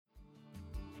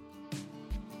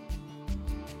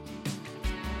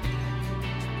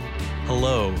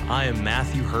Hello, I am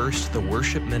Matthew Hurst, the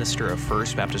worship minister of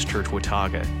First Baptist Church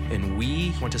Watauga, and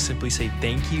we want to simply say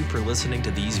thank you for listening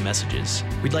to these messages.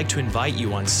 We'd like to invite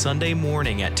you on Sunday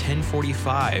morning at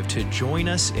 10:45 to join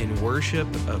us in worship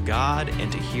of God and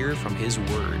to hear from His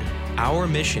Word. Our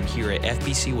mission here at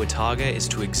FBC Watauga is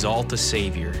to exalt the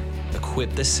Savior,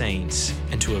 equip the saints,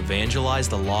 and to evangelize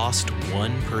the lost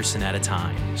one person at a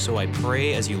time. So I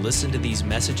pray as you listen to these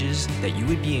messages that you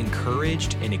would be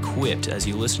encouraged and equipped as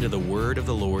you listen to the word of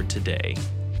the Lord today.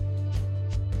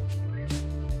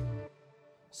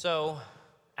 So,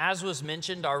 as was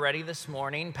mentioned already this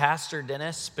morning, Pastor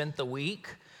Dennis spent the week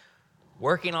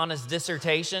working on his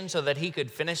dissertation so that he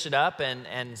could finish it up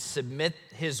and submit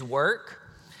his work.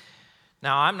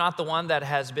 Now, I'm not the one that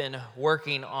has been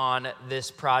working on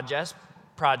this project,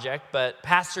 but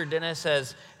Pastor Dennis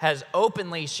has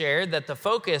openly shared that the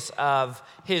focus of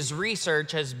his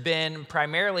research has been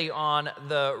primarily on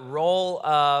the role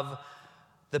of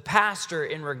the pastor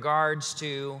in regards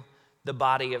to the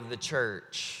body of the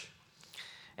church.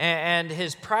 And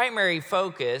his primary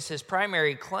focus, his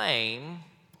primary claim,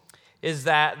 is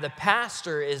that the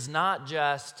pastor is not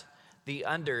just the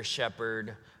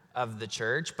under-shepherd of the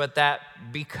church, but that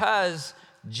because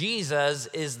Jesus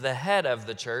is the head of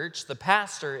the church, the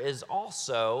pastor is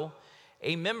also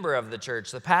a member of the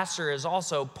church. The pastor is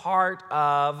also part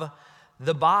of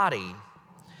the body.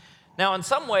 Now, in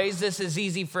some ways, this is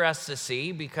easy for us to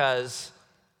see because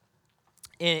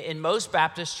in most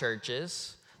Baptist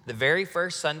churches, the very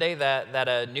first Sunday that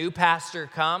a new pastor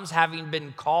comes, having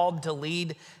been called to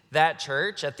lead that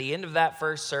church, at the end of that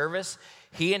first service,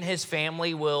 he and his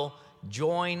family will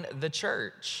join the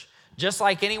church. Just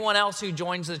like anyone else who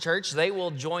joins the church, they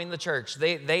will join the church.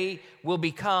 They will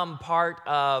become part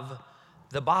of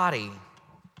the body.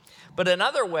 But in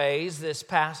other ways, this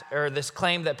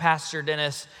claim that Pastor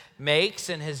Dennis makes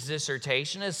in his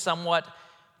dissertation is somewhat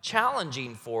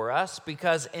challenging for us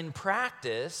because in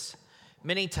practice,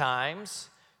 many times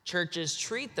churches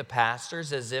treat the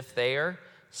pastors as if they are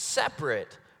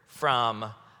separate from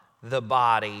the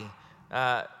body,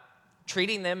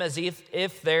 treating them as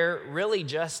if they're really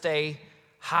just a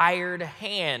hired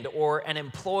hand or an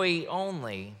employee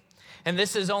only. And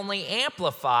this is only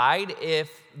amplified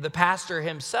if the pastor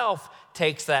himself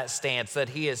takes that stance, that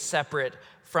he is separate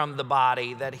from the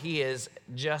body, that he is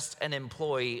just an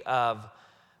employee of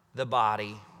the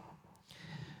body.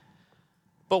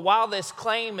 But while this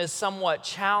claim is somewhat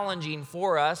challenging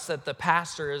for us, that the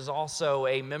pastor is also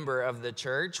a member of the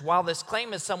church, while this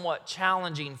claim is somewhat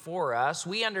challenging for us,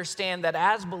 we understand that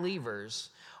as believers,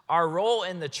 our role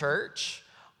in the church,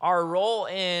 our role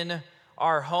in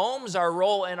our homes, our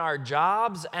role in our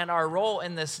jobs, and our role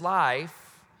in this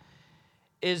life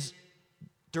is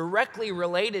directly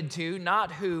related to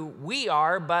not who we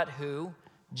are, but who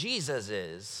Jesus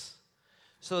is.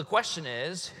 So the question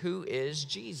is, who is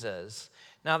Jesus?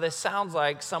 Now, this sounds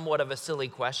like somewhat of a silly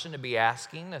question to be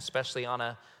asking, especially on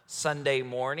a Sunday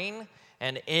morning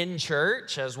and in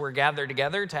church as we're gathered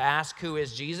together to ask who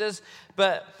is Jesus.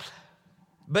 But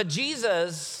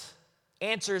Jesus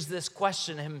answers this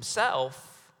question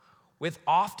himself with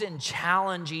often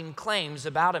challenging claims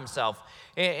about himself.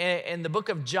 In the book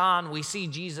of John, we see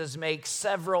Jesus make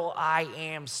several I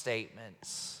am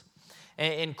statements,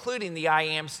 including the I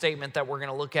am statement that we're going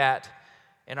to look at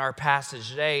in our passage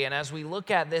today. And as we look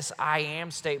at this I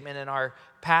am statement in our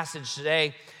passage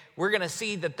today, we're going to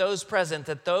see that those present,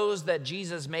 that those that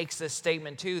Jesus makes this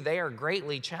statement to, they are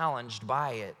greatly challenged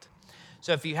by it.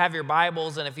 So if you have your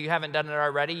Bibles, and if you haven't done it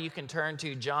already, you can turn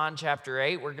to John chapter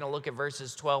 8. We're going to look at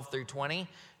verses 12 through 20.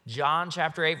 John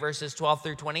chapter 8, verses 12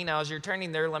 through 20. Now, as you're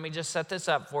turning there, let me just set this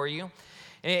up for you.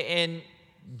 In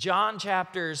John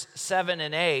chapters 7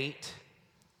 and 8,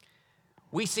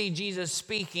 we see Jesus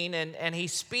speaking, and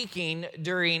he's speaking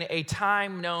during a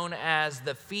time known as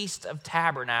the Feast of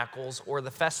Tabernacles or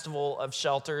the Festival of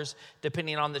Shelters,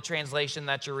 depending on the translation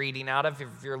that you're reading out of. If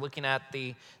you're looking at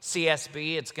the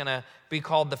CSB, it's going to be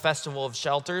called the Festival of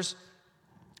Shelters.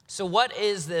 So what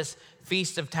is this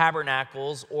Feast of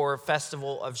Tabernacles or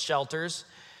Festival of Shelters?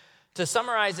 To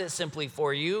summarize it simply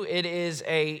for you, it is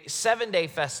a 7-day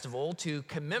festival to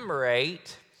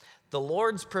commemorate the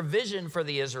Lord's provision for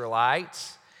the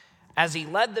Israelites as he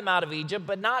led them out of Egypt,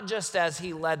 but not just as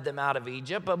he led them out of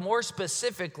Egypt, but more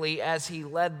specifically as he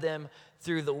led them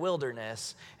through the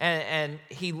wilderness. And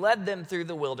he led them through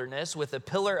the wilderness with a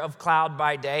pillar of cloud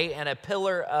by day and a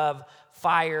pillar of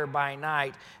fire by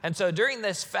night. And so during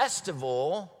this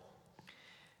festival,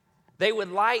 they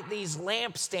would light these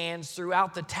lampstands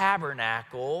throughout the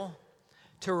tabernacle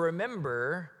to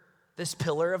remember this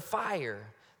pillar of fire,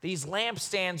 these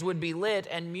lampstands would be lit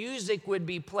and music would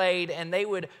be played, and they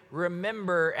would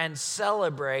remember and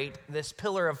celebrate this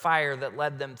pillar of fire that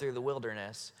led them through the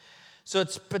wilderness. So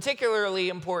it's particularly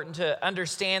important to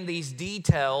understand these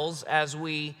details as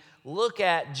we look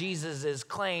at Jesus'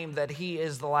 claim that he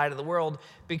is the light of the world,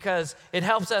 because it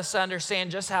helps us to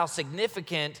understand just how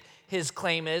significant his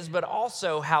claim is, but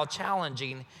also how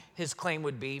challenging his claim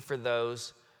would be for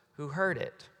those who heard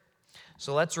it.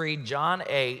 So let's read John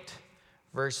 8,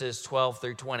 verses 12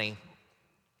 through 20. It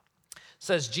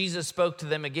says, Jesus spoke to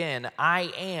them again,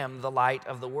 I am the light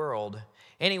of the world.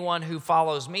 Anyone who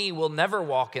follows me will never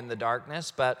walk in the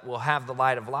darkness, but will have the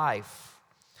light of life.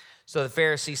 So the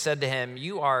Pharisee said to him,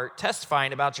 you are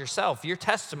testifying about yourself. Your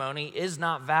testimony is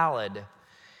not valid.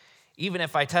 Even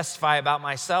if I testify about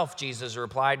myself, Jesus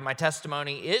replied, my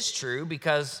testimony is true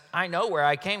because I know where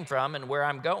I came from and where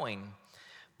I'm going.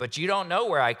 But you don't know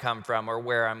where I come from or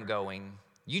where I'm going.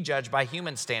 You judge by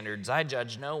human standards. I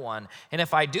judge no one. And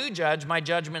if I do judge, my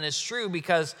judgment is true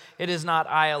because it is not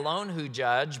I alone who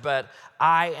judge, but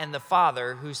I and the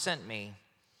Father who sent me.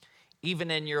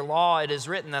 Even in your law, it is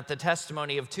written that the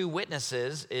testimony of two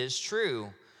witnesses is true.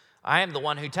 I am the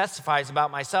one who testifies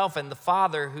about myself, and the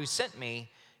Father who sent me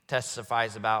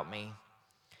testifies about me.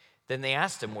 Then they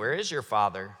asked him, where is your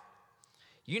Father?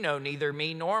 You know neither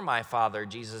me nor my Father,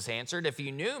 Jesus answered. If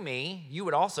you knew me, you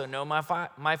would also know my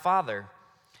Father.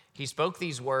 He spoke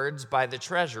these words by the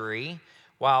treasury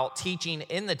while teaching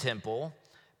in the temple,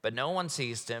 but no one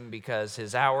seized him because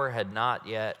his hour had not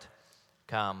yet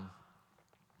come.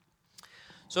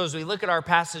 So as we look at our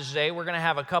passage today, we're going to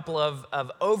have a couple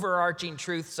of overarching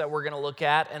truths that we're going to look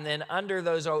at. And then under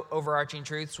those overarching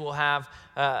truths, we'll have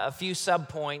a few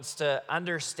subpoints to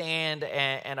understand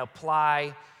and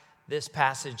apply this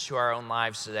passage to our own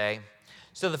lives today.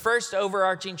 So the first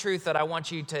overarching truth that I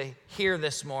want you to hear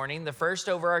this morning, the first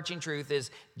overarching truth is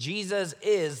Jesus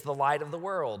is the light of the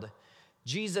world.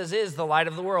 Jesus is the light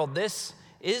of the world. This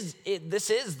is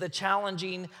the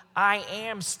challenging I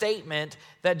am statement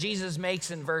that Jesus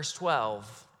makes in verse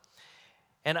 12.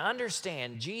 And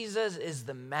understand, Jesus is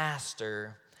the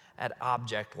master at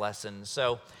object lessons.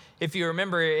 So if you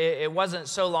remember, it wasn't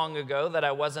so long ago that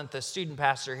I wasn't the student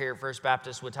pastor here at First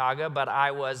Baptist Watauga, but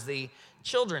I was the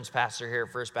children's pastor here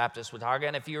at First Baptist Watauga.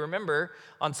 And if you remember,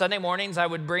 on Sunday mornings, I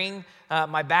would bring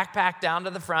my backpack down to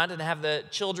the front and have the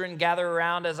children gather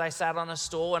around as I sat on a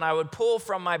stool, and I would pull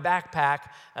from my backpack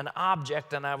an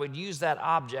object, and I would use that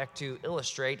object to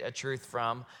illustrate a truth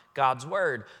from God's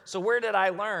Word. So where did I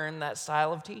learn that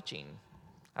style of teaching?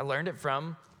 I learned it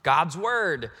from God's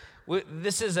Word.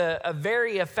 This is a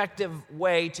very effective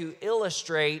way to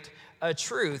illustrate a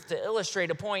truth, to illustrate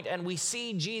a point, and we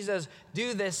see Jesus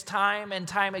do this time and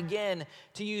time again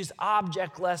to use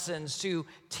object lessons to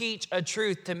teach a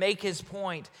truth, to make his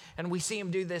point, and we see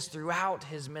him do this throughout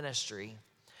his ministry.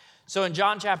 So in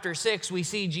John chapter 6, we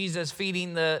see Jesus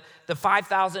feeding the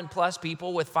 5,000 plus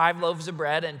people with 5 loaves of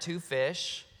bread and 2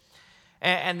 fish,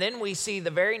 and then we see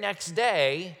the very next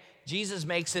day, Jesus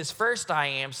makes his first I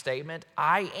am statement,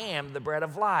 I am the bread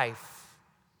of life.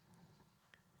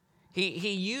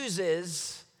 He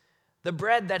uses the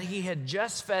bread that he had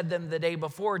just fed them the day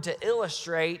before to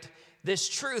illustrate this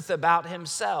truth about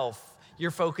himself.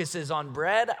 Your focus is on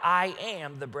bread. I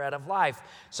am the bread of life.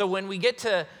 So when we get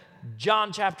to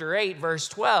John chapter 8, verse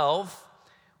 12,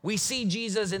 we see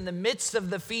Jesus in the midst of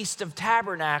the Feast of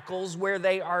Tabernacles where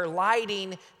they are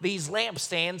lighting these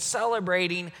lampstands,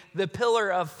 celebrating the pillar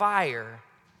of fire.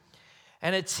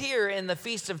 And it's here in the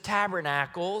Feast of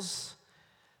Tabernacles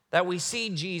that we see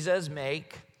Jesus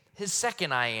make his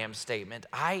second I am statement,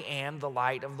 I am the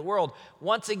light of the world.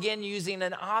 Once again, using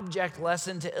an object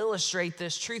lesson to illustrate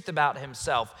this truth about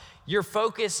himself. Your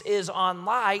focus is on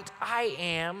light. I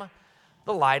am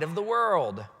the light of the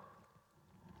world.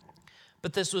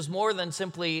 But this was more than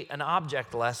simply an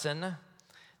object lesson.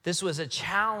 This was a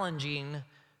challenging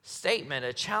statement,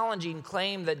 a challenging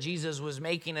claim that Jesus was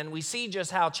making. And we see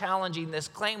just how challenging this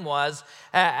claim was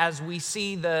as we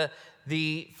see the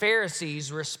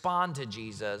Pharisees respond to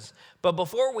Jesus. But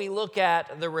before we look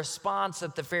at the response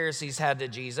that the Pharisees had to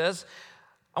Jesus,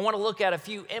 I want to look at a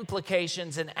few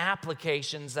implications and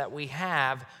applications that we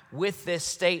have with this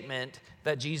statement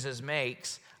that Jesus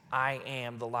makes, I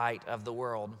am the light of the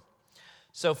world.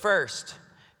 So first,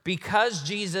 because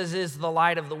Jesus is the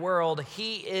light of the world,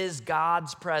 he is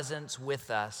God's presence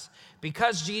with us.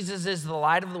 Because Jesus is the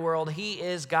light of the world, he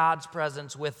is God's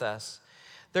presence with us.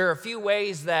 There are a few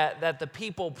ways that the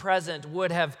people present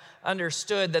would have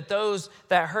understood, that those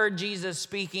that heard Jesus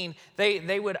speaking,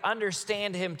 they would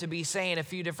understand him to be saying a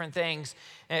few different things,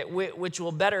 which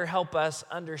will better help us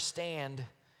understand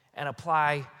and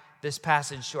apply this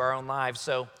passage to our own lives.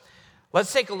 So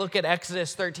let's take a look at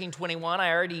Exodus 13:21.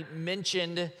 I already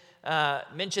mentioned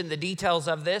the details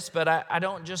of this, but I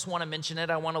don't just want to mention it.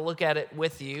 I want to look at it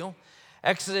with you.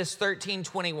 Exodus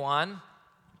 13:21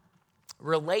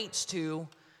 relates to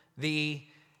the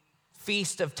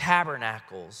Feast of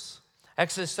Tabernacles.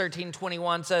 Exodus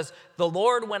 13:21 says, "The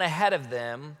Lord went ahead of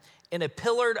them in a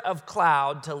pillar of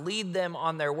cloud to lead them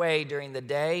on their way during the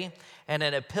day, and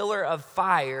in a pillar of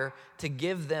fire to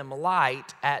give them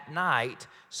light at night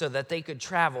so that they could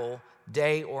travel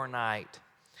day or night."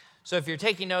 So if you're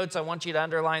taking notes, I want you to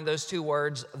underline those two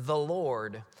words, the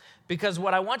Lord. Because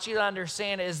what I want you to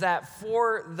understand is that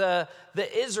for the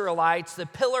Israelites, the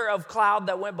pillar of cloud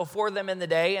that went before them in the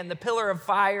day and the pillar of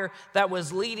fire that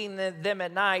was leading them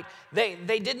at night, they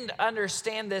didn't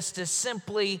understand this to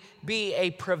simply be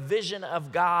a provision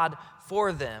of God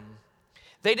for them.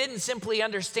 They didn't simply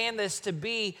understand this to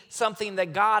be something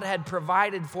that God had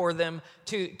provided for them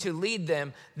to lead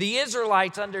them. The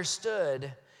Israelites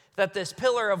understood that this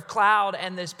pillar of cloud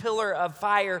and this pillar of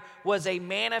fire was a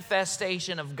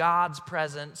manifestation of God's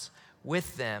presence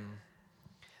with them.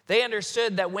 They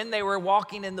understood that when they were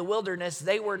walking in the wilderness,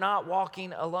 they were not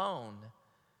walking alone.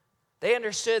 They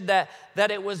understood that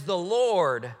it was the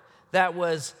Lord that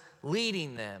was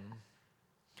leading them.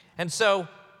 And so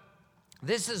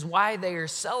this is why they are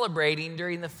celebrating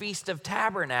during the Feast of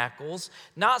Tabernacles,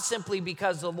 not simply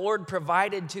because the Lord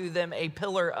provided to them a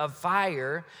pillar of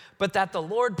fire, but that the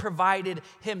Lord provided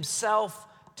himself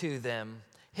to them,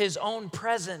 his own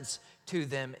presence to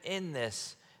them in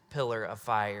this pillar of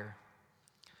fire.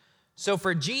 So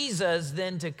for Jesus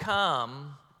then to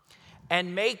come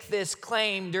and make this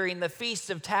claim during the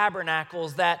Feast of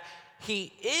Tabernacles that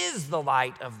he is the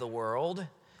light of the world,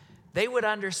 they would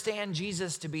understand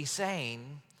Jesus to be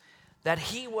saying that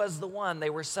he was the one they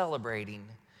were celebrating,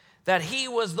 that he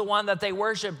was the one that they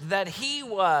worshiped, that he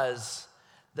was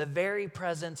the very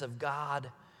presence of God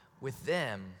with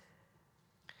them.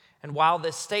 And while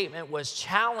this statement was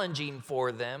challenging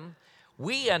for them,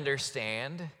 we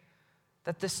understand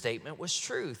that the statement was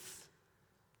truth,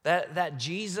 that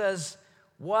Jesus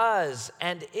was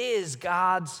and is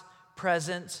God's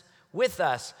presence with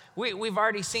us. We've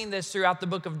already seen this throughout the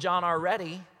book of John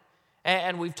already,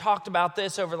 and we've talked about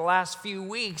this over the last few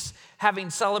weeks, having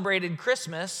celebrated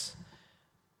Christmas.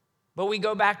 But we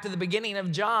go back to the beginning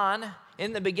of John.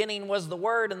 In the beginning was the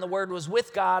Word, and the Word was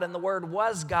with God, and the Word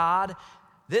was God.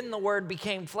 Then the Word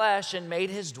became flesh and made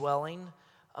his dwelling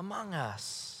among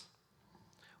us.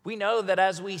 We know that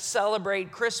as we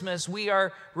celebrate Christmas, we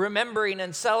are remembering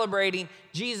and celebrating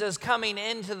Jesus coming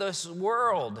into this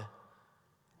world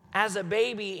as a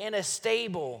baby in a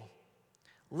stable,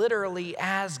 literally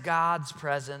as God's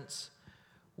presence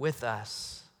with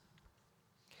us.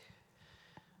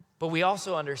 But we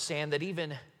also understand that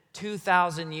even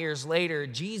 2,000 years later,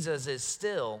 Jesus is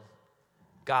still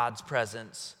God's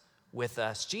presence with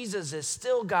us. Jesus is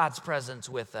still God's presence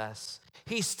with us.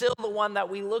 He's still the one that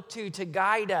we look to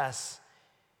guide us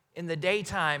in the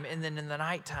daytime and then in the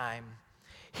nighttime.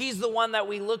 He's the one that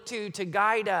we look to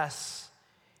guide us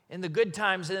in the good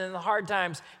times and in the hard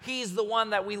times. He's the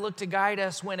one that we look to guide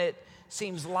us when it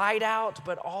seems light out,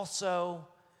 but also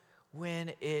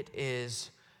when it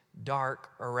is dark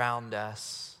around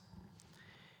us.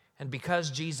 And because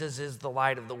Jesus is the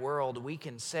light of the world, we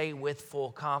can say with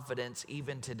full confidence,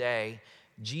 even today,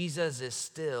 Jesus is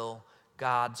still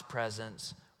God's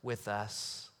presence with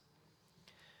us.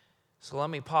 So let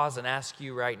me pause and ask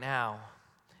you right now,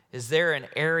 is there an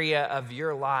area of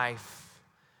your life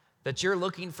that you're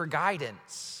looking for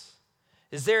guidance?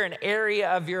 Is there an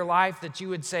area of your life that you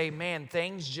would say, man,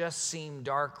 things just seem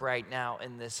dark right now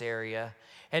in this area?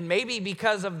 And maybe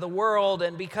because of the world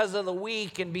and because of the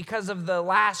week and because of the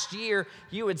last year,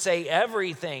 you would say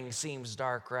everything seems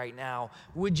dark right now.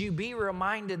 Would you be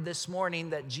reminded this morning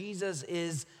that Jesus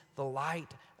is the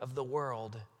light of the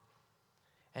world,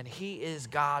 and he is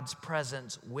God's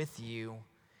presence with you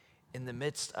in the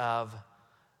midst of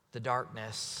the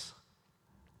darkness?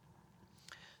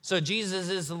 So Jesus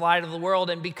is the light of the world,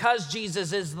 and because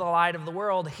Jesus is the light of the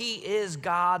world, he is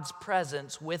God's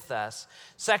presence with us.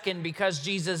 Second, because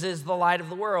Jesus is the light of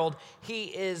the world, he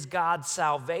is God's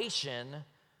salvation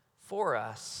for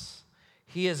us.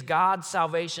 He is God's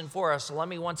salvation for us. So let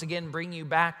me once again bring you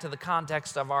back to the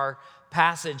context of our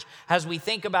passage. As we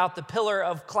think about the pillar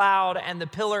of cloud and the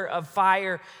pillar of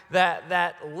fire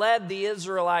that led the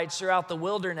Israelites throughout the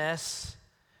wilderness,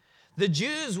 the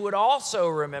Jews would also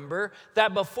remember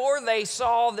that before they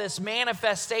saw this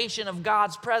manifestation of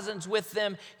God's presence with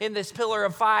them in this pillar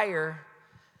of fire,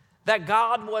 That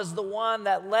God was the one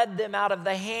that led them out of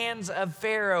the hands of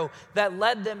Pharaoh, that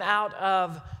led them out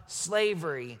of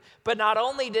slavery. But not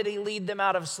only did he lead them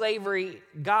out of slavery,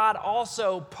 God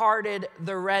also parted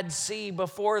the Red Sea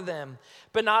before them.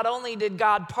 But not only did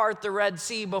God part the Red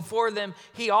Sea before them,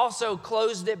 he also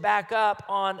closed it back up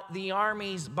on the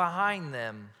armies behind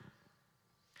them.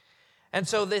 And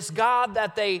so this God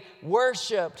that they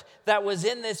worshiped, that was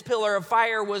in this pillar of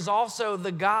fire, was also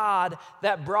the God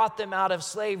that brought them out of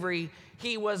slavery.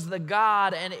 He was the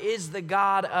God and is the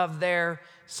God of their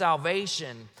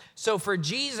salvation. So for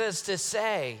Jesus to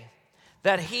say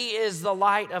that he is the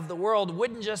light of the world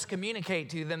wouldn't just communicate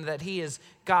to them that he is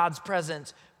God's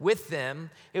presence with them.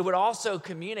 It would also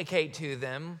communicate to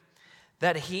them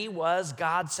that he was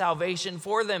God's salvation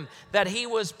for them, that he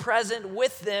was present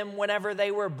with them whenever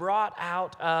they were brought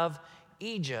out of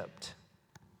Egypt.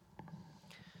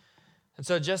 And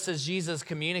so just as Jesus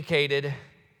communicated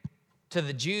to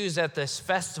the Jews at this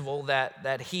festival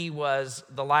that he was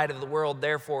the light of the world,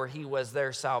 therefore he was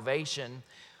their salvation,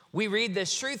 we read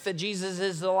this truth that Jesus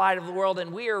is the light of the world,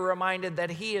 and we are reminded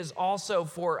that he is also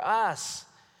for us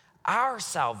our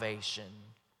salvation.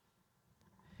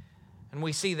 And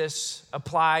we see this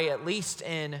apply at least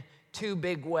in two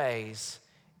big ways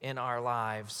in our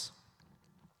lives.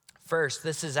 First,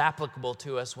 this is applicable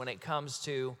to us when it comes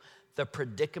to the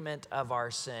predicament of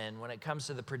our sin. When it comes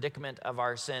to the predicament of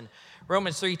our sin.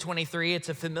 Romans 3:23, it's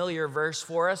a familiar verse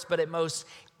for us, but it most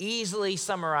easily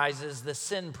summarizes the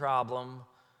sin problem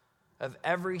of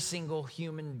every single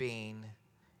human being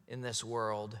in this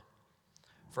world.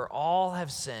 For all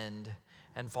have sinned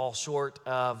and fall short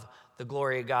of the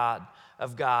glory of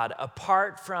God.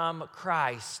 Apart from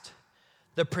Christ,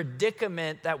 the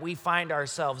predicament that we find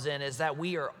ourselves in is that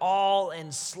we are all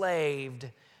enslaved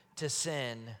to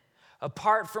sin.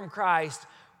 Apart from Christ,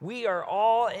 we are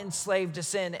all enslaved to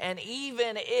sin. And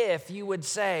even if you would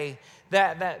say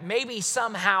that maybe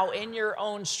somehow in your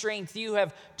own strength you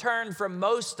have turned from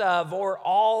most of or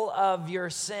all of your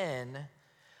sin,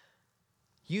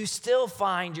 you still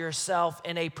find yourself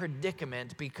in a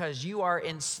predicament because you are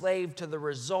enslaved to the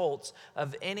results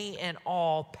of any and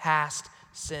all past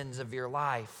sins of your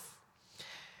life.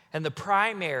 And the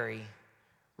primary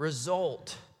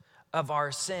result of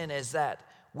our sin is that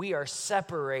we are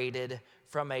separated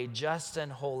from a just and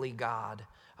holy God.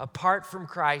 Apart from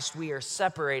Christ, we are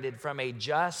separated from a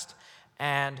just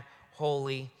and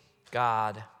holy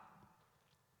God.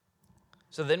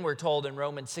 So then we're told in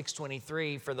Romans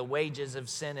 6:23, for the wages of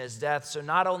sin is death. So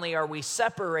not only are we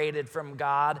separated from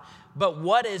God, but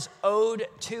what is owed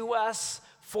to us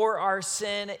for our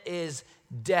sin is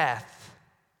death.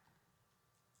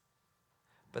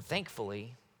 But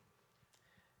thankfully,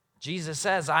 Jesus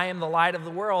says, I am the light of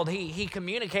the world. He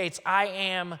communicates, I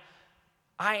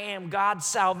am God's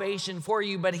salvation for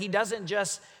you, but he doesn't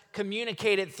just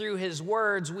communicate it through his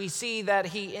words. We see that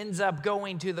he ends up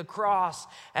going to the cross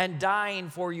and dying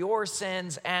for your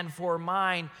sins and for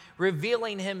mine,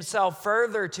 revealing himself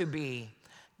further to be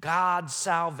God's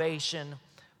salvation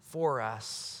for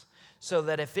us, so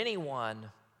that if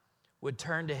anyone would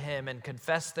turn to him and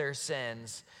confess their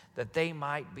sins, that they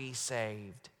might be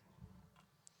saved.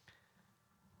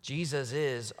 Jesus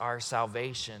is our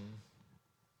salvation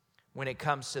when it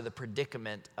comes to the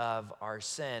predicament of our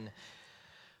sin.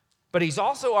 But he's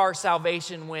also our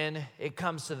salvation when it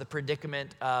comes to the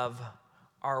predicament of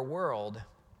our world.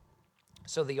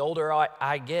 So the older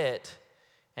I get,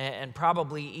 and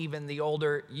probably even the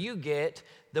older you get,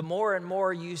 the more and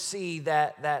more you see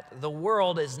that the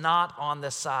world is not on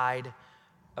the side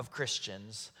of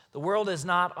Christians. The world is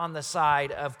not on the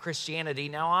side of Christianity.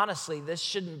 Now, honestly, this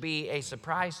shouldn't be a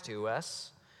surprise to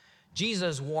us.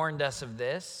 Jesus warned us of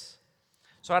this.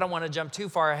 So I don't want to jump too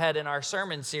far ahead in our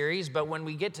sermon series, but when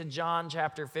we get to John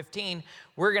chapter 15,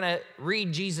 we're going to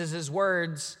read Jesus'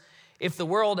 words. If the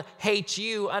world hates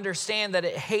you, understand that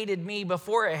it hated me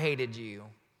before it hated you.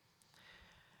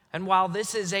 And while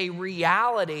this is a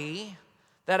reality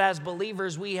that as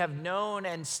believers we have known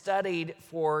and studied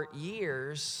for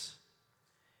years,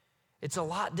 it's a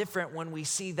lot different when we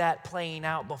see that playing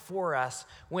out before us,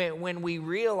 when we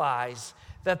realize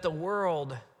that the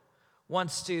world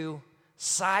wants to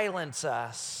silence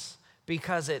us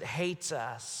because it hates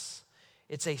us.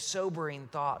 It's a sobering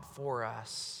thought for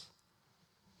us.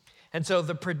 And so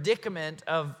the predicament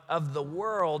of the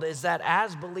world is that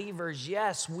as believers,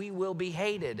 yes, we will be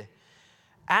hated.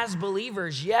 As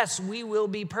believers, yes, we will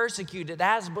be persecuted.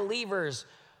 As believers,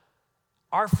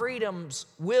 our freedoms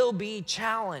will be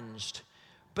challenged.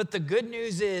 But the good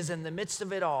news is, in the midst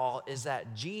of it all, is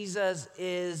that Jesus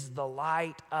is the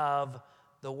light of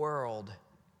the world.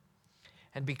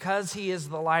 And because he is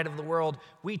the light of the world,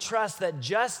 we trust that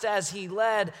just as he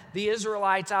led the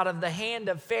Israelites out of the hand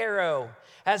of Pharaoh,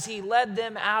 as he led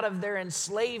them out of their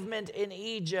enslavement in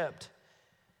Egypt,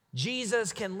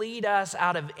 Jesus can lead us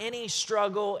out of any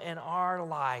struggle in our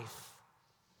life.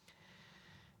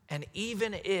 And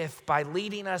even if by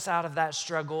leading us out of that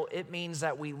struggle, it means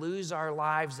that we lose our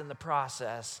lives in the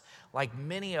process, like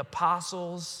many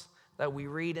apostles that we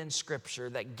read in Scripture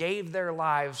that gave their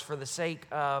lives for the sake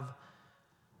of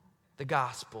the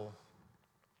gospel,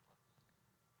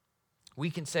 we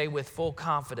can say with full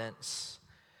confidence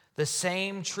the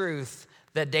same truth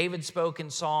that David spoke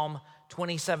in Psalm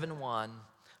 27:1.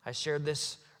 I shared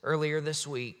this earlier this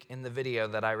week in the video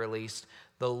that I released.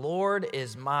 The Lord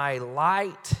is my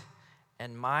light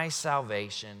and my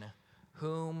salvation.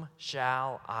 Whom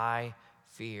shall I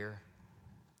fear?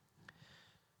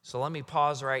 So let me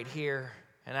pause right here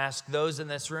and ask those in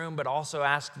this room, but also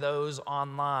ask those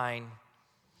online,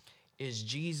 is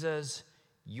Jesus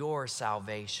your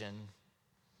salvation?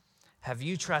 Have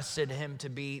you trusted him to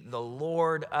be the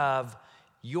Lord of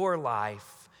your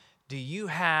life? Do you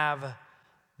have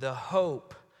the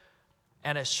hope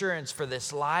and assurance for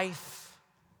this life,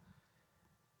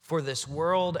 for this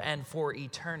world, and for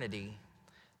eternity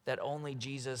that only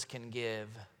Jesus can give?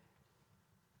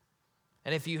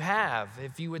 And if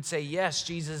you would say, yes,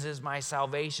 Jesus is my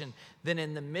salvation, then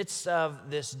in the midst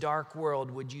of this dark world,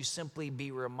 would you simply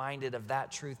be reminded of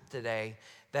that truth today,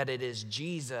 that it is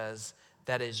Jesus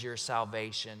that is your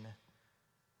salvation?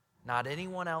 Not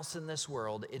anyone else in this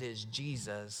world, it is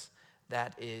Jesus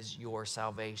that is your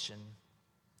salvation.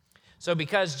 So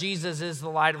because Jesus is the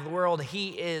light of the world, he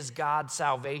is God's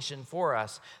salvation for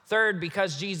us. Third,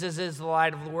 because Jesus is the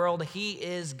light of the world, he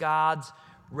is God's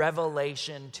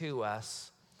revelation to us.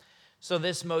 So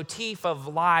this motif of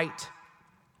light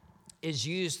is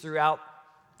used throughout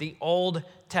the Old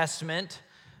Testament.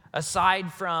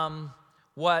 Aside from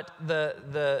what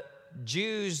the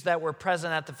Jews that were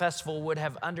present at the festival would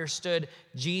have understood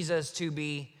Jesus to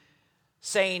be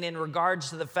saying in regards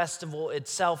to the festival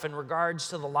itself, in regards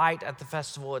to the light at the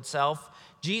festival itself,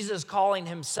 Jesus calling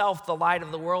himself the light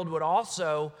of the world would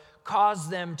also cause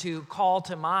them to call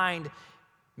to mind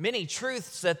many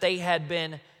truths that they had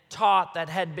been taught, that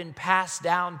had been passed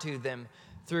down to them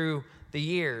through the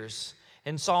years.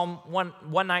 In Psalm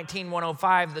 119,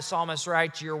 105, the psalmist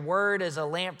writes, "Your word is a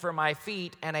lamp for my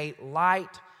feet and a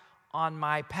light on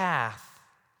my path."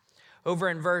 Over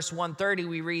in verse 130,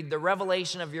 we read, "The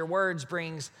revelation of your words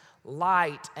brings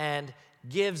light and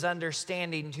gives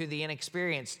understanding to the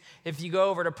inexperienced." If you go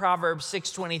over to Proverbs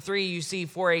 6:23, you see,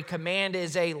 "For a command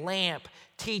is a lamp,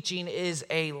 teaching is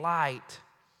a light."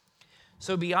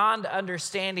 So beyond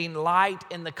understanding light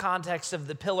in the context of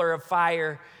the pillar of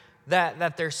fire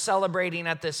that they're celebrating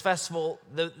at this festival,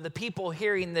 the people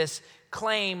hearing this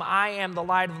claim, "I am the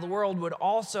light of the world," would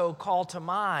also call to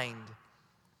mind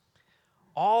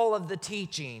all of the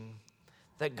teaching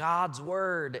that God's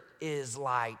word is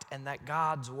light and that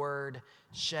God's word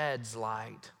sheds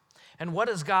light. And what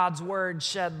does God's word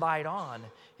shed light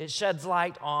on? It sheds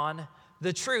light on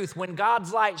the truth. When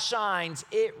God's light shines,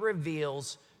 it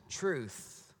reveals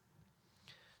truth.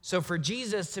 So for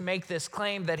Jesus to make this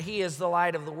claim that he is the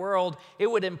light of the world, it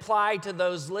would imply to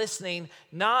those listening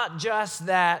not just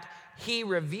that he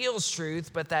reveals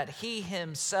truth, but that he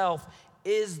himself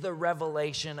is the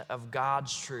revelation of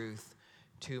God's truth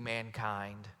to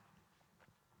mankind.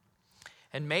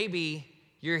 And maybe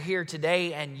you're here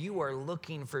today and you are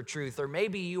looking for truth, or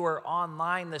maybe you are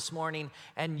online this morning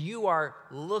and you are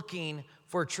looking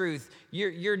for truth.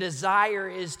 Your desire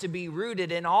is to be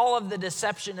rooted in all of the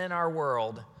deception in our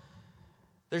world.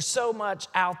 There's so much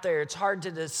out there, it's hard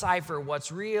to decipher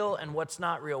what's real and what's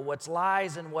not real, what's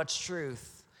lies and what's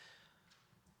truth.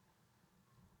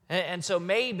 And so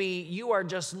maybe you are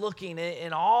just looking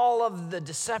in all of the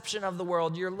deception of the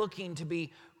world, you're looking to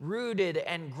be rooted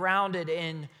and grounded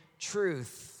in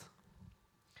truth.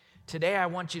 Today, I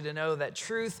want you to know that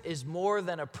truth is more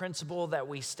than a principle that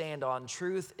we stand on.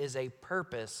 Truth is a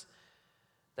purpose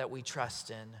that we trust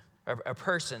in. A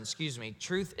person,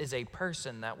 Truth is a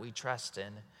person that we trust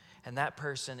in, and that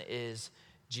person is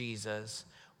Jesus.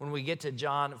 When we get to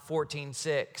John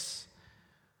 14:6,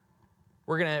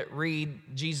 we're going to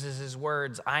read Jesus'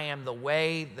 words, "I am the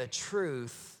way, the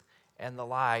truth, and the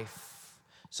life."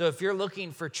 So if you're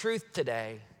looking for truth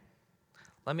today,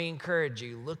 let me encourage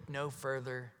you, look no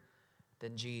further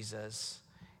than Jesus.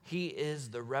 He is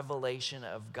the revelation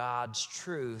of God's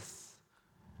truth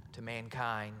to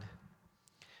mankind.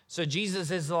 So Jesus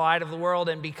is the light of the world,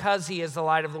 and because he is the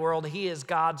light of the world, he is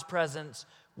God's presence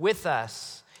with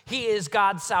us. He is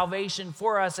God's salvation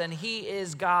for us, and he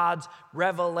is God's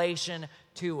revelation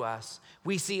to us.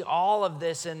 We see all of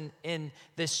this in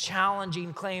this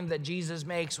challenging claim that Jesus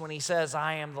makes when he says,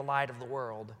 I am the light of the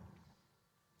world.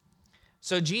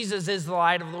 So Jesus is the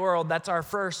light of the world. That's our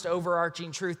first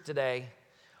overarching truth today.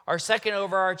 Our second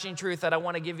overarching truth that I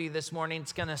want to give you this morning,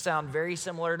 it's going to sound very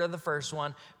similar to the first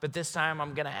one, but this time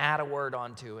I'm going to add a word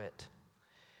onto it.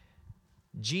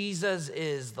 Jesus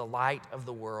is the light of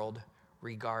the world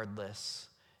regardless.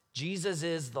 Jesus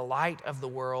is the light of the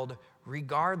world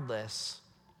regardless.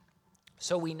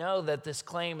 So we know that this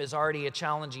claim is already a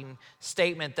challenging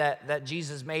statement that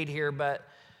Jesus made here, but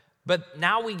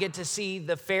now we get to see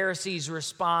the Pharisees'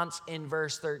 response in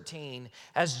verse 13.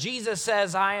 As Jesus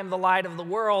says, I am the light of the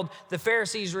world, the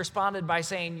Pharisees responded by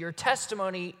saying, you are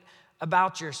testifying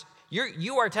about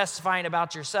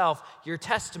yourself. Your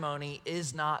testimony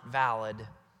is not valid.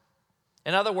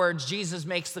 In other words, Jesus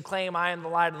makes the claim, I am the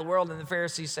light of the world, and the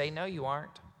Pharisees say, no, you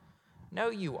aren't.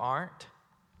 No, you aren't.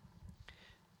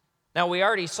 Now, we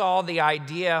already saw the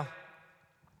idea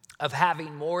of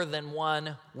having more than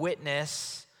one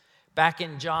witness back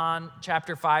in John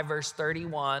chapter 5, verse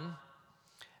 31.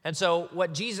 And so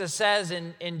what Jesus says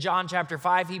in John chapter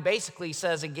 5, he basically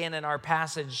says again in our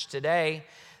passage today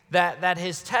that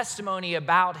his testimony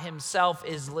about himself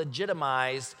is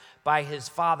legitimized by his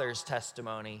Father's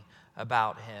testimony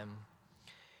about him.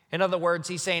 In other words,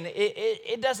 he's saying,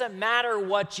 it doesn't matter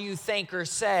what you think or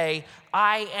say,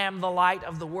 I am the light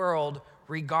of the world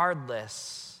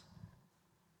regardless.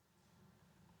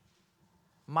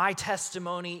 My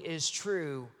testimony is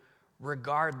true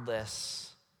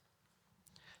regardless.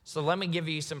 So let me give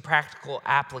you some practical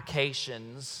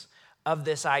applications of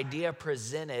this idea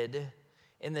presented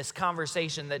in this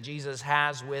conversation that Jesus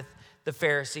has with the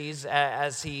Pharisees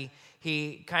as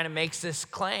he kind of makes this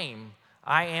claim,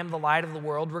 I am the light of the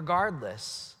world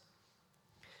regardless.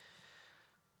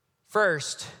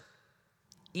 First,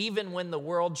 even when the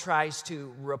world tries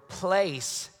to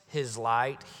replace his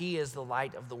light, he is the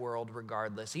light of the world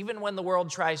regardless. Even when the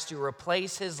world tries to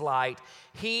replace his light,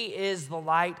 he is the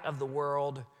light of the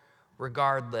world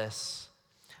regardless.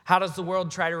 How does the world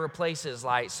try to replace his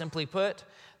light? Simply put,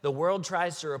 the world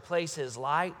tries to replace his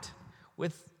light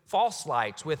with false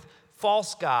lights, with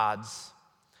false gods.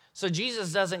 So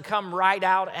Jesus doesn't come right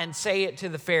out and say it to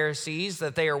the Pharisees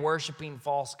that they are worshiping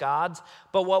false gods.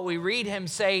 But what we read him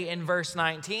say in verse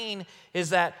 19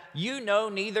 is that you know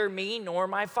neither me nor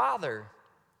my Father.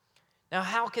 Now,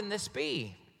 how can this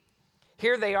be?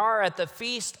 Here they are at the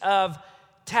Feast of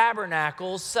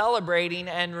Tabernacles, celebrating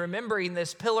and remembering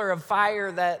this pillar of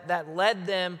fire that led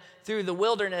them through the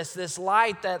wilderness, this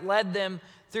light that led them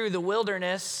through the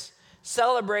wilderness,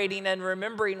 celebrating and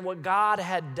remembering what God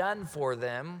had done for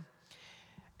them.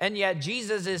 And yet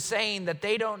Jesus is saying that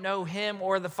they don't know him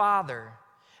or the Father.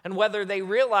 And whether they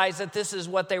realize that this is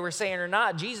what they were saying or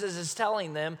not, Jesus is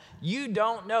telling them, you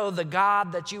don't know the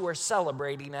God that you are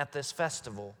celebrating at this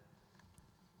festival.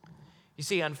 You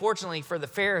see, unfortunately for the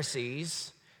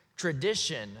Pharisees,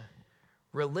 tradition,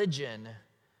 religion,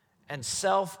 and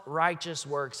self-righteous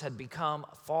works had become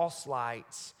false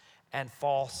lights and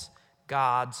false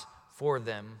gods for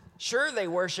them. Sure, they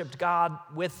worshiped God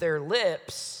with their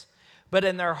lips, but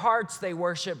in their hearts they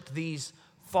worshiped these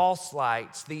false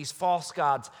lights, these false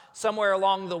gods. Somewhere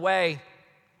along the way,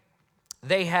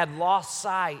 they had lost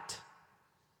sight.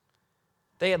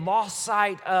 They had lost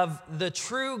sight of the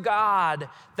true God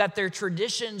that their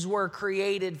traditions were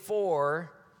created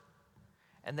for,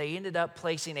 and they ended up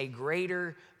placing a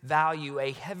greater value,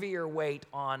 a heavier weight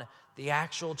on the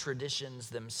actual traditions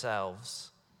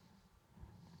themselves.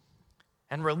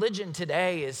 And religion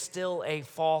today is still a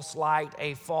false light,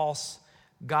 a false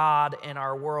God in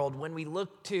our world. When we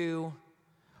look to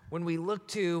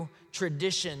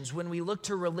traditions, when we look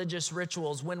to religious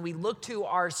rituals, when we look to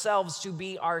ourselves to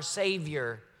be our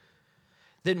Savior,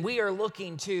 then we are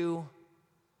looking to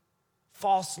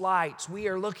false lights. We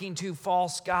are looking to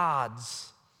false gods.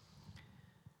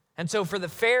 And so for the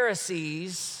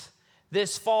Pharisees,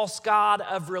 this false god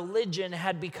of religion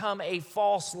had become a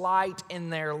false light in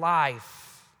their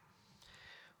life.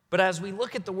 But as we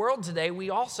look at the world today, we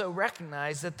also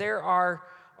recognize that there are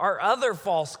other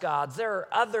false gods. There are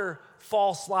other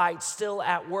false lights still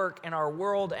at work in our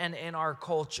world and in our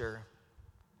culture.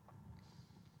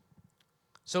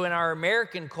 So in our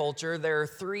American culture, there are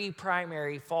three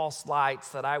primary false lights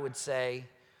that I would say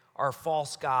are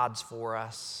false gods for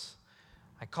us.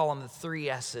 I call them the three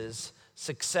S's: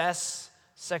 success,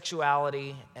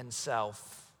 sexuality, and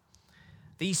self.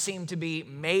 These seem to be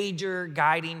major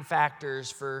guiding factors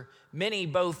for many,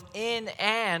 both in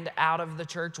and out of the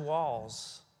church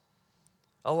walls.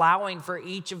 allowing for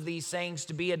each of these things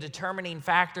to be a determining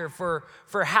factor for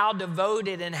how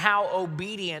devoted and how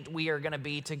obedient we are going to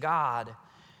be to God.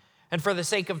 And for the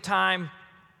sake of time,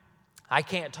 I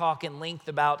can't talk in length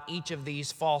about each of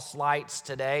these false lights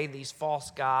today, these false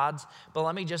gods, but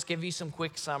let me just give you some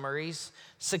quick summaries.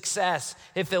 Success,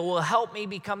 if it will help me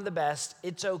become the best,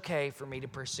 it's okay for me to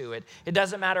pursue it. It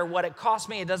doesn't matter what it costs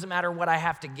me, it doesn't matter what I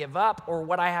have to give up or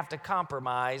what I have to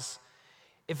compromise.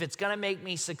 If it's gonna make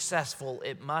me successful,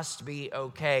 it must be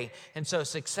okay. And so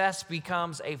success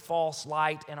becomes a false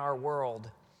light in our world.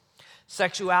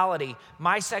 Sexuality,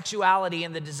 my sexuality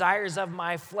and the desires of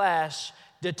my flesh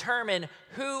determine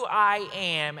who I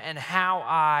am and how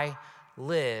I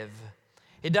live.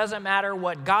 It doesn't matter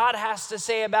what God has to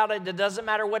say about it. It doesn't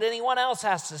matter what anyone else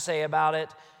has to say about it.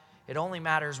 It only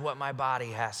matters what my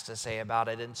body has to say about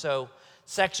it. And so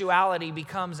sexuality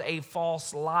becomes a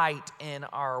false light in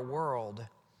our world.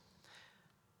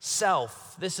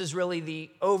 Self, this is really the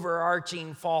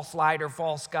overarching false light or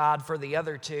false god for the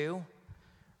other two,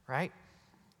 right?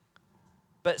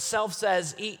 But self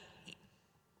says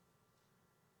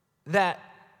that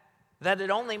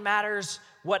it only matters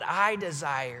what I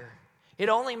desire. It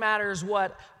only matters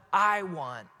what I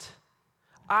want.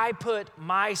 I put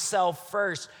myself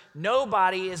first.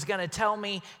 Nobody is going to tell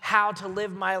me how to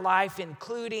live my life,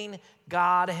 including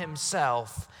God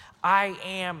himself. I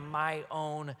am my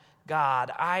own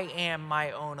God. I am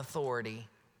my own authority.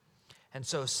 And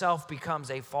so self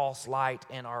becomes a false light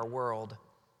in our world.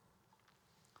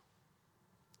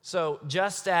 So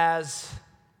just as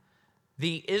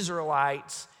the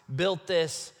Israelites built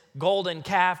this golden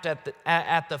calf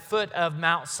at the foot of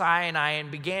Mount Sinai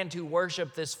and began to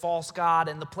worship this false god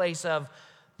in the place of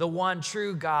the one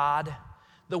true God,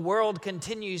 the world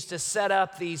continues to set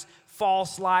up these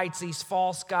false lights, these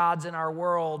false gods in our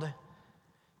world,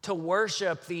 to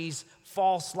worship these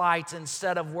false lights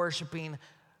instead of worshiping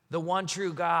the one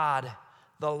true God,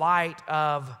 the light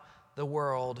of the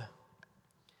world.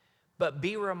 But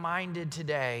be reminded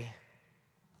today,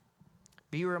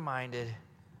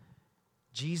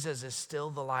 Jesus is still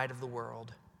the light of the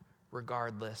world,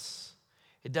 regardless.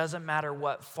 It doesn't matter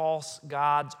what false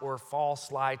gods or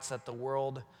false lights that the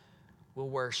world will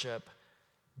worship.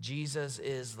 Jesus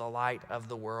is the light of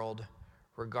the world,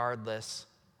 regardless.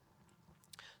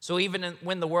 So even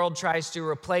when the world tries to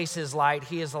replace his light,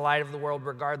 he is the light of the world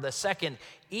regardless. Second,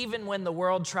 even when the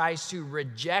world tries to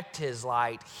reject his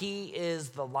light, he is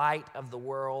the light of the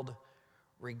world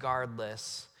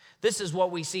regardless. This is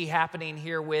what we see happening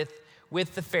here with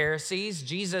the Pharisees.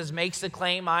 Jesus makes the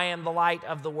claim, I am the light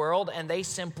of the world, and they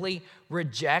simply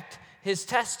reject his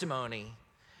testimony.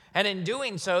 And in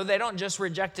doing so, they don't just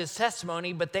reject his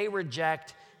testimony, but they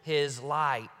reject his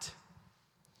light.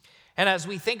 And as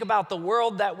we think about the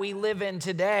world that we live in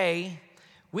today,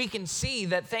 we can see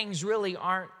that things really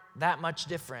aren't that much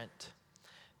different.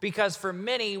 Because for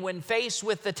many, when faced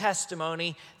with the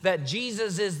testimony that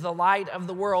Jesus is the light of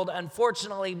the world,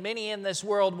 unfortunately, many in this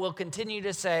world will continue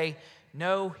to say,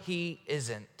 no, he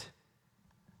isn't.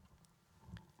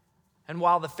 And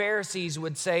while the Pharisees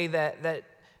would say that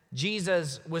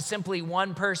Jesus was simply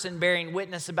one person bearing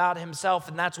witness about himself,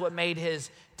 and that's what made his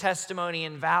testimony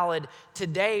invalid,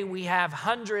 today we have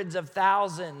hundreds of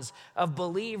thousands of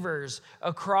believers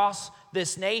across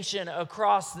this nation,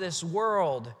 across this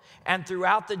world, and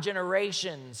throughout the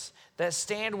generations that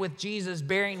stand with Jesus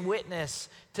bearing witness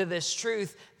to this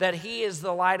truth that he is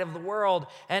the light of the world.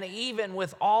 And even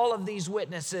with all of these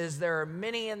witnesses, there are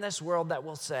many in this world that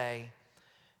will say,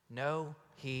 no,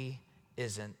 he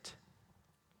isn't.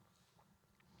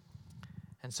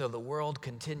 And so the world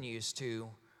continues to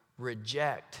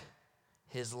reject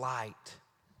his light.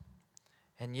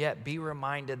 And yet be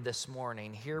reminded this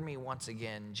morning, hear me once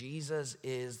again, Jesus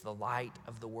is the light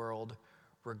of the world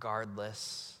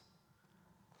regardless.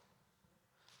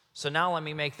 So now let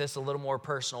me make this a little more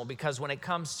personal, because when it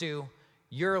comes to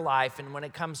your life and when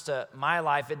it comes to my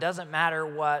life, it doesn't matter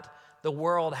what the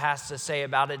world has to say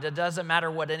about it. It doesn't matter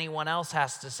what anyone else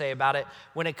has to say about it.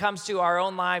 When it comes to our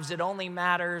own lives, it only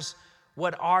matters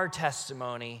what our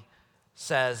testimony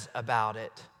says about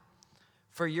it.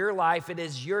 For your life, it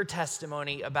is your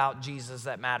testimony about Jesus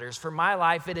that matters. For my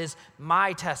life, it is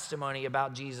my testimony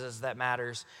about Jesus that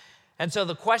matters. And so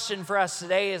the question for us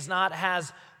today is not,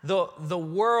 has the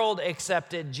world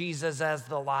accepted Jesus as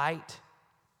the light?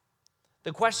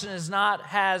 The question is not,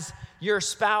 has your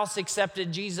spouse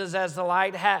accepted Jesus as the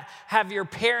light? Have your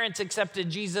parents accepted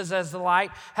Jesus as the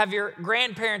light? Have your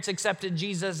grandparents accepted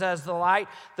Jesus as the light?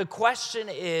 The question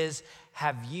is,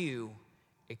 have you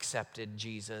accepted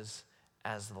Jesus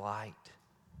as the light?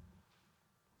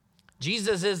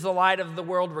 Jesus is the light of the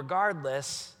world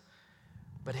regardless,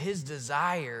 but his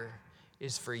desire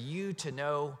is for you to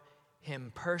know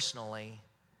him personally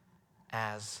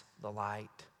as the light.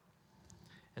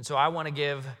 And so I want to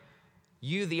give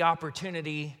you the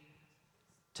opportunity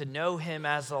to know him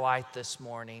as the light this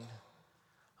morning.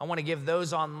 I want to give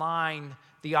those online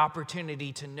the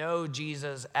opportunity to know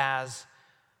Jesus as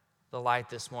the light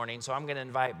this morning. So I'm going to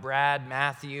invite Brad,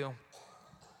 Matthew,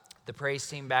 the praise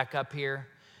team back up here,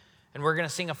 and we're going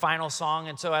to sing a final song.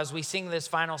 And so as we sing this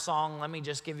final song, let me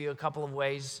just give you a couple of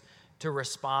ways to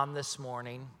respond this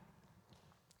morning.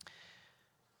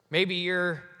 Maybe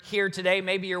you're here today,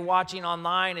 maybe you're watching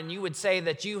online, and you would say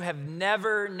that you have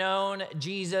never known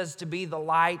Jesus to be the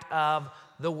light of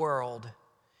the world.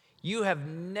 You have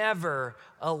never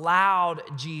allowed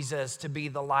Jesus to be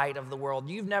the light of the world.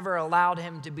 You've never allowed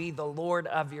him to be the Lord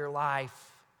of your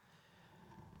life.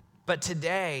 But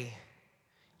today,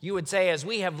 you would say, as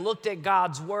we have looked at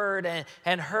God's word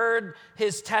and heard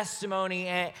his testimony,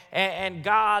 and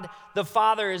God the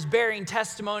Father is bearing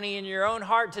testimony in your own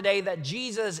heart today that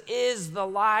Jesus is the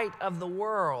light of the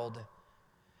world.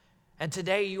 And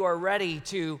today you are ready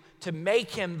to make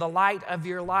him the light of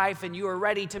your life, and you are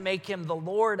ready to make him the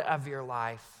Lord of your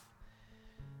life.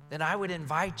 Then I would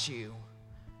invite you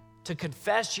to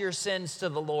confess your sins to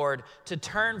the Lord, to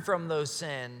turn from those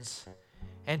sins,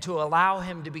 and to allow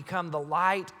him to become the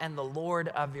light and the Lord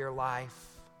of your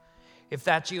life. If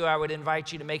that's you, I would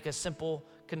invite you to make a simple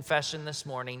confession this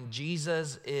morning.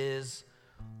 Jesus is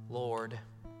Lord.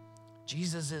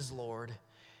 Jesus is Lord.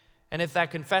 And if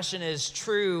that confession is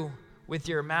true with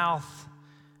your mouth,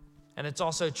 and it's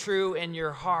also true in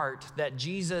your heart that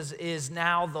Jesus is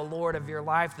now the Lord of your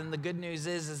life, then the good news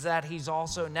is that he's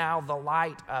also now the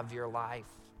light of your life.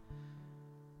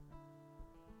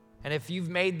 And if you've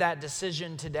made that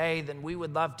decision today, then we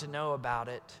would love to know about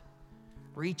it.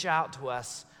 Reach out to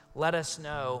us. Let us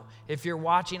know. If you're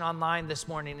watching online this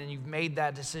morning and you've made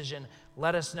that decision,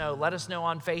 let us know. Let us know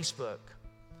on Facebook.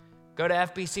 Go to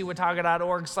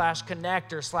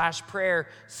fbcwatauga.org/connect or /prayer.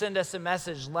 Send us a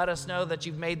message. Let us know that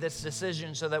you've made this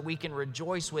decision so that we can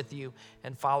rejoice with you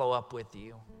and follow up with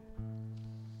you.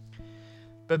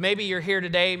 But maybe you're here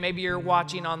today, maybe you're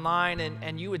watching online,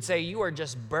 and you would say you are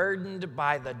just burdened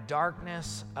by the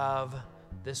darkness of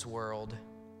this world.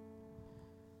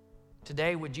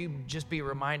 Today, would you just be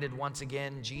reminded once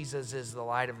again, Jesus is the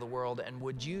light of the world, and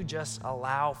would you just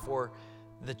allow for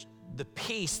the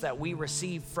peace that we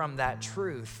receive from that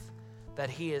truth, that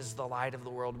he is the light of the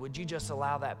world? Would you just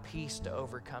allow that peace to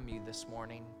overcome you this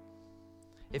morning?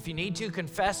 If you need to,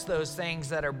 confess those things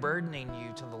that are burdening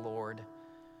you to the Lord.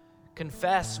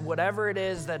 Confess whatever it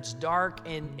is that's dark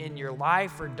in your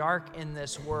life or dark in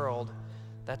this world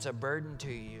that's a burden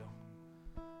to you.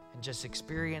 And just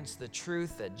experience the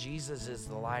truth that Jesus is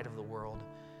the light of the world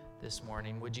this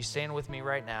morning. Would you stand with me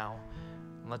right now?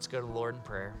 And let's go to the Lord in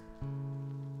prayer.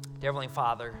 Dear Heavenly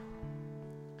Father,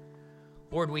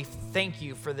 Lord, we thank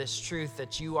you for this truth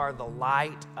that you are the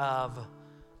light of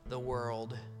the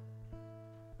world.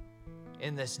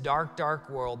 In this dark, dark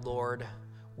world, Lord,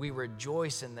 we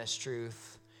rejoice in this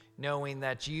truth, knowing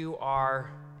that you are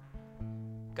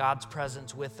God's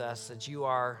presence with us, that you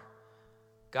are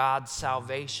God's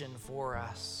salvation for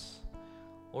us.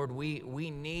 Lord, we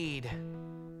need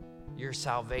your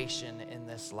salvation in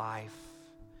this life.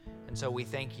 And so we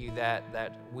thank you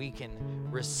that we can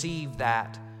receive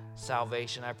that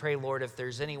salvation. I pray, Lord, if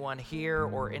there's anyone here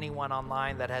or anyone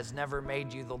online that has never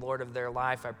made you the Lord of their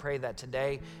life, I pray that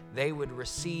today they would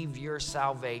receive your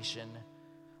salvation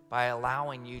by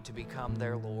allowing you to become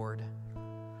their Lord.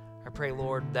 I pray,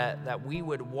 Lord, that we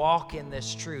would walk in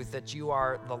this truth, that you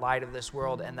are the light of this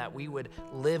world, and that we would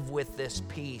live with this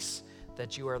peace,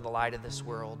 that you are the light of this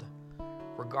world.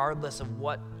 Regardless of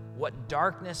what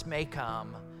darkness may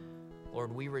come,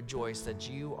 Lord, we rejoice that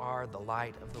you are the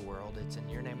light of the world. It's in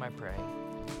your name I pray.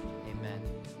 Amen.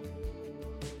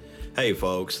 Hey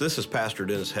folks, this is Pastor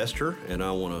Dennis Hester, and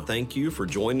I want to thank you for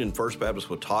joining First Baptist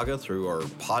Watauga through our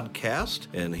podcast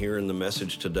and hearing the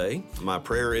message today. My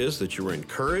prayer is that you were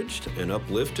encouraged and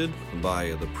uplifted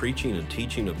by the preaching and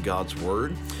teaching of God's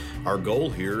Word. Our goal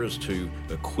here is to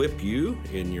equip you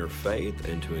in your faith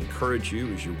and to encourage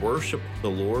you as you worship the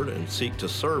Lord and seek to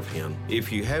serve Him.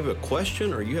 If you have a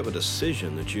question or you have a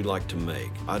decision that you'd like to make,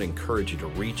 I'd encourage you to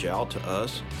reach out to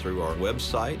us through our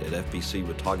website at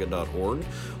fbcwatauga.org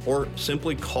or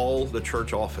simply call the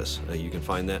church office. You can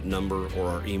find that number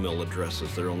or our email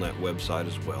addresses there on that website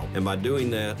as well. And by doing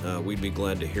that, we'd be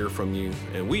glad to hear from you,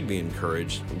 and we'd be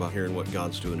encouraged by hearing what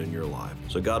God's doing in your life.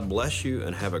 So God bless you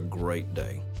and have a great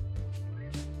day.